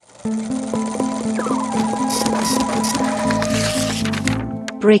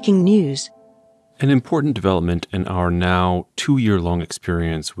Breaking news. An important development in our now 2-year-long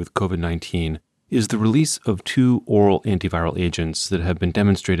experience with COVID-19 is the release of 2 oral antiviral agents that have been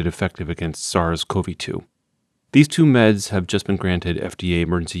demonstrated effective against SARS-CoV-2. These 2 meds have just been granted FDA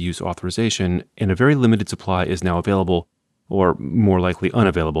emergency use authorization, and a very limited supply is now available, or more likely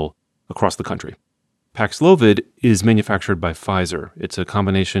unavailable, across the country. Paxlovid is manufactured by Pfizer. It's a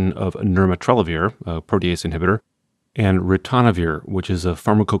combination of nirmatrelvir, a protease inhibitor, and ritonavir, which is a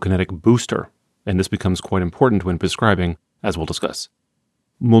pharmacokinetic booster, and this becomes quite important when prescribing, as we'll discuss.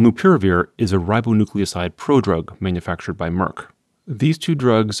 Molnupiravir is a ribonucleoside prodrug manufactured by Merck. These 2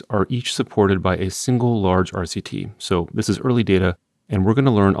 drugs are each supported by a single large RCT, so this is early data, and we're going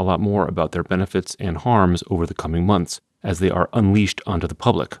to learn a lot more about their benefits and harms over the coming months as they are unleashed onto the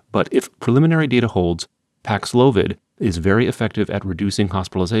public. But if preliminary data holds, Paxlovid is very effective at reducing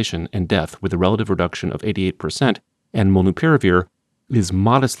hospitalization and death with a relative reduction of 88%, and Molnupiravir is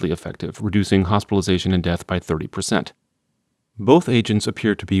modestly effective, reducing hospitalization and death by 30%. Both agents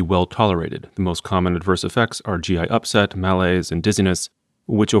appear to be well tolerated. The most common adverse effects are GI upset, malaise, and dizziness,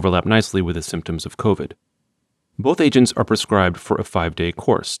 which overlap nicely with the symptoms of COVID. Both agents are prescribed for a 5-day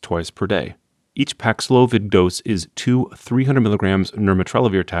course, twice per day. Each Paxlovid dose is 2 300 mg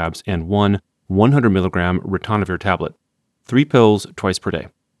nirmatrelvir tabs and 1 100 mg ritonavir tablet, 3 pills twice per day.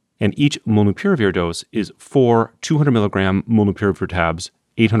 And each Molnupiravir dose is 4 200 mg Molnupiravir tabs,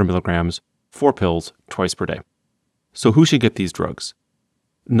 800 mg, 4 pills twice per day. So who should get these drugs?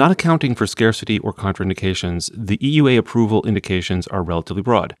 Not accounting for scarcity or contraindications, the EUA approval indications are relatively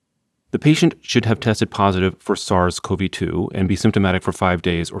broad. The patient should have tested positive for SARS-CoV-2 and be symptomatic for 5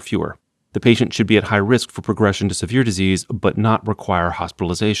 days or fewer. The patient should be at high risk for progression to severe disease but not require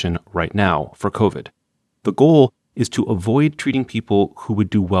hospitalization right now for COVID. The goal is to avoid treating people who would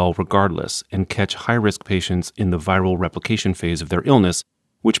do well regardless and catch high-risk patients in the viral replication phase of their illness,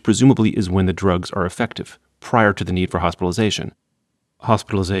 which presumably is when the drugs are effective, prior to the need for hospitalization.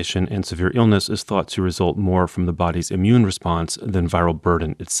 Hospitalization and severe illness is thought to result more from the body's immune response than viral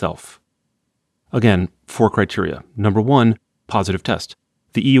burden itself. Again, 4 criteria. Number 1, positive test.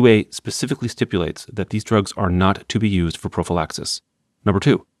 The EUA specifically stipulates that these drugs are not to be used for prophylaxis. Number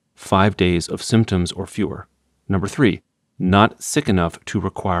 2, 5 days of symptoms or fewer. Number 3, not sick enough to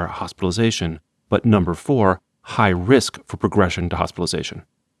require hospitalization, but number 4, high risk for progression to hospitalization.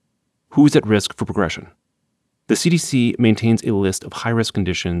 Who's at risk for progression? The CDC maintains a list of high-risk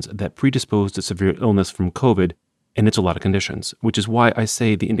conditions that predispose to severe illness from COVID, and it's a lot of conditions, which is why I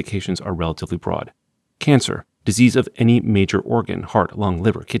say the indications are relatively broad. Cancer, disease of any major organ, heart, lung,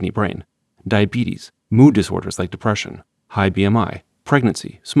 liver, kidney, brain. Diabetes, mood disorders like depression, high BMI,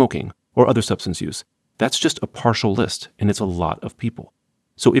 pregnancy, smoking, or other substance use. That's just a partial list, and it's a lot of people.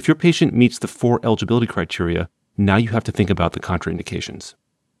 So if your patient meets the 4 eligibility criteria, now you have to think about the contraindications.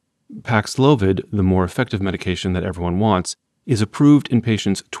 Paxlovid, the more effective medication that everyone wants, is approved in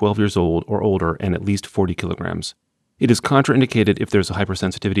patients 12 years old or older and at least 40 kilograms. It is contraindicated if there's a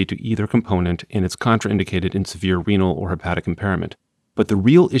hypersensitivity to either component, and it's contraindicated in severe renal or hepatic impairment. But the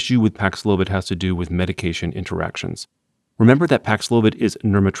real issue with Paxlovid has to do with medication interactions. Remember that Paxlovid is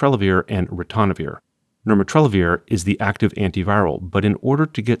nirmatrelvir and ritonavir. Nirmatrelvir is the active antiviral, but in order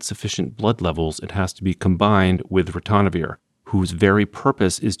to get sufficient blood levels, it has to be combined with ritonavir, whose very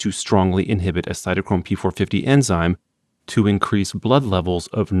purpose is to strongly inhibit a cytochrome P450 enzyme to increase blood levels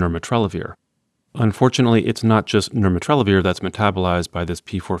of nirmatrelvir. Unfortunately, it's not just nirmatrelvir that's metabolized by this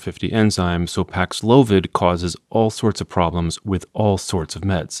P450 enzyme, so Paxlovid causes all sorts of problems with all sorts of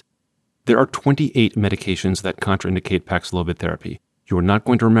meds. There are 28 medications that contraindicate Paxlovid therapy. You're not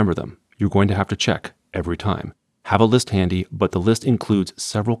going to remember them. You're going to have to check every time. Have a list handy, but the list includes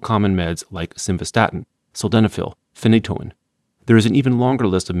several common meds like simvastatin, sildenafil, phenytoin. There is an even longer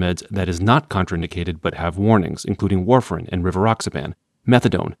list of meds that is not contraindicated but have warnings, including warfarin and rivaroxaban,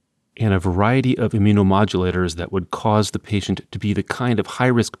 methadone, and a variety of immunomodulators that would cause the patient to be the kind of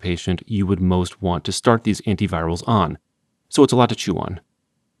high-risk patient you would most want to start these antivirals on. So it's a lot to chew on.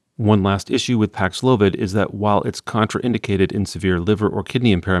 One last issue with Paxlovid is that while it's contraindicated in severe liver or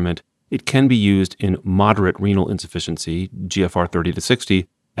kidney impairment, it can be used in moderate renal insufficiency, GFR 30 to 60,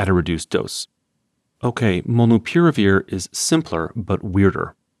 at a reduced dose. Okay, Molnupiravir is simpler but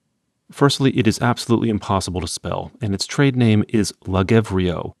weirder. Firstly, it is absolutely impossible to spell, and its trade name is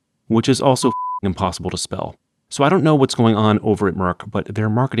Lagevrio, which is also impossible to spell. So I don't know what's going on over at Merck, but their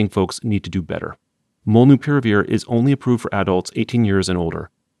marketing folks need to do better. Molnupiravir is only approved for adults 18 years and older.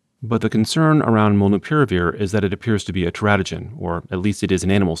 But the concern around Molnupiravir is that it appears to be a teratogen, or at least it is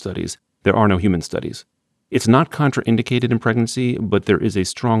in animal studies. There are no human studies. It's not contraindicated in pregnancy, but there is a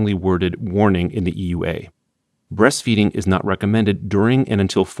strongly worded warning in the EUA. Breastfeeding is not recommended during and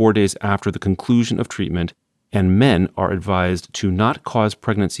until 4 days after the conclusion of treatment, and men are advised to not cause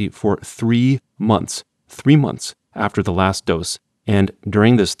pregnancy for 3 months, 3 months after the last dose, and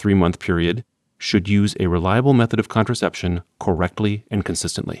during this 3-month period, should use a reliable method of contraception correctly and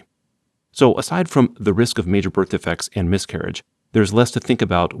consistently. So aside from the risk of major birth defects and miscarriage, there's less to think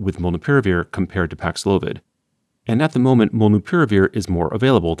about with Molnupiravir compared to Paxlovid. And at the moment, Molnupiravir is more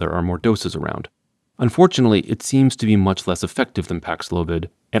available. There are more doses around. Unfortunately, it seems to be much less effective than Paxlovid,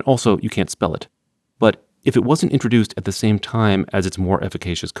 and also you can't spell it. But if it wasn't introduced at the same time as its more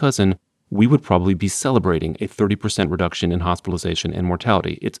efficacious cousin, we would probably be celebrating a 30% reduction in hospitalization and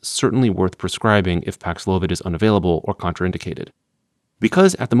mortality. It's certainly worth prescribing if Paxlovid is unavailable or contraindicated.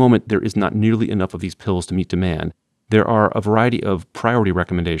 Because at the moment there is not nearly enough of these pills to meet demand, there are a variety of priority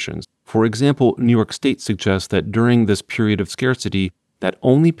recommendations. For example, New York State suggests that during this period of scarcity, that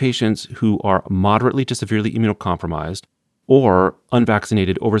only patients who are moderately to severely immunocompromised or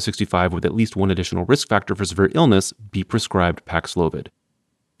unvaccinated over 65 with at least one additional risk factor for severe illness be prescribed Paxlovid.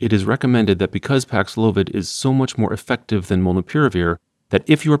 It is recommended that because Paxlovid is so much more effective than Molnupiravir, that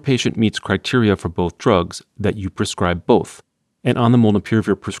if your patient meets criteria for both drugs, that you prescribe both. And on the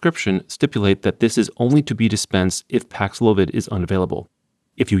Molnupiravir prescription, stipulate that this is only to be dispensed if Paxlovid is unavailable.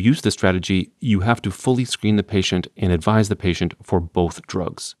 If you use this strategy, you have to fully screen the patient and advise the patient for both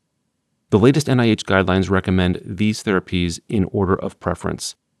drugs. The latest NIH guidelines recommend these therapies in order of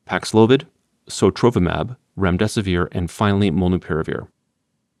preference: Paxlovid, sotrovimab, remdesivir, and finally Molnupiravir.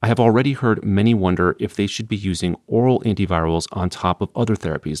 I have already heard many wonder if they should be using oral antivirals on top of other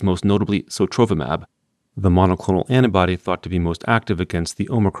therapies, most notably sotrovimab, the monoclonal antibody thought to be most active against the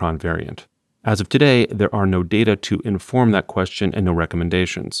Omicron variant. As of today, there are no data to inform that question and no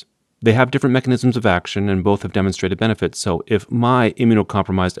recommendations. They have different mechanisms of action and both have demonstrated benefits, so if my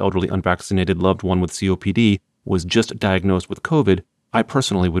immunocompromised elderly unvaccinated loved one with COPD was just diagnosed with COVID, I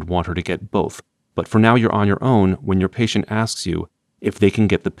personally would want her to get both. But for now, you're on your own when your patient asks you if they can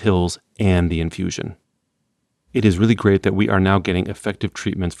get the pills and the infusion. It is really great that we are now getting effective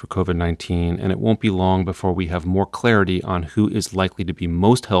treatments for COVID-19, and it won't be long before we have more clarity on who is likely to be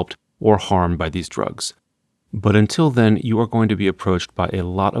most helped or harmed by these drugs. But until then, you are going to be approached by a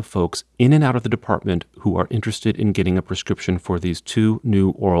lot of folks in and out of the department who are interested in getting a prescription for these 2 new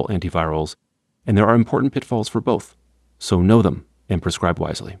oral antivirals, and there are important pitfalls for both. So know them and prescribe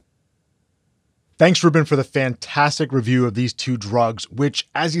wisely. Thanks, Reuben, for the fantastic review of these 2 drugs, which,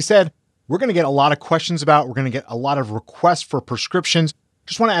 as you said, we're going to get a lot of questions about. We're going to get a lot of requests for prescriptions.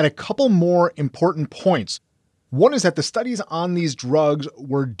 Just want to add a couple more important points. One is that the studies on these drugs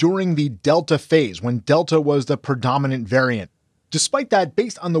were during the Delta phase, when Delta was the predominant variant. Despite that,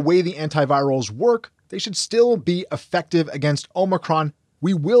 based on the way the antivirals work, they should still be effective against Omicron.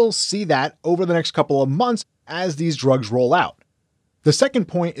 We will see that over the next couple of months as these drugs roll out. The second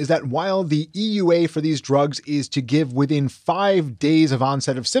point is that while the EUA for these drugs is to give within 5 days of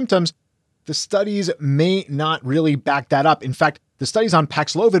onset of symptoms, the studies may not really back that up. In fact, the studies on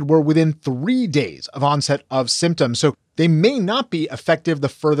Paxlovid were within 3 days of onset of symptoms, so they may not be effective the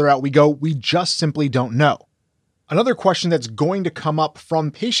further out we go. We just simply don't know. Another question that's going to come up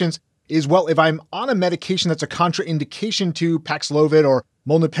from patients is, well, if I'm on a medication that's a contraindication to Paxlovid or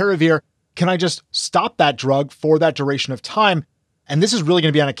Molnupiravir, can I just stop that drug for that duration of time? And this is really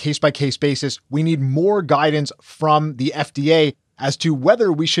going to be on a case-by-case basis. We need more guidance from the FDA as to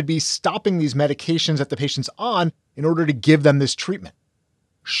whether we should be stopping these medications that the patient's on in order to give them this treatment.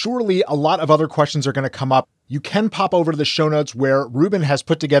 Surely a lot of other questions are going to come up. You can pop over to the show notes where Reuben has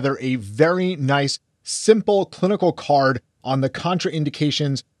put together a very nice, simple clinical card on the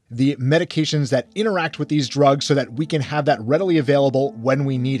contraindications, the medications that interact with these drugs so that we can have that readily available when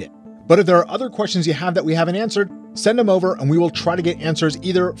we need it. But if there are other questions you have that we haven't answered, send them over and we will try to get answers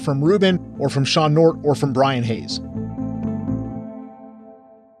either from Reuben or from Sean Nort or from Brian Hayes.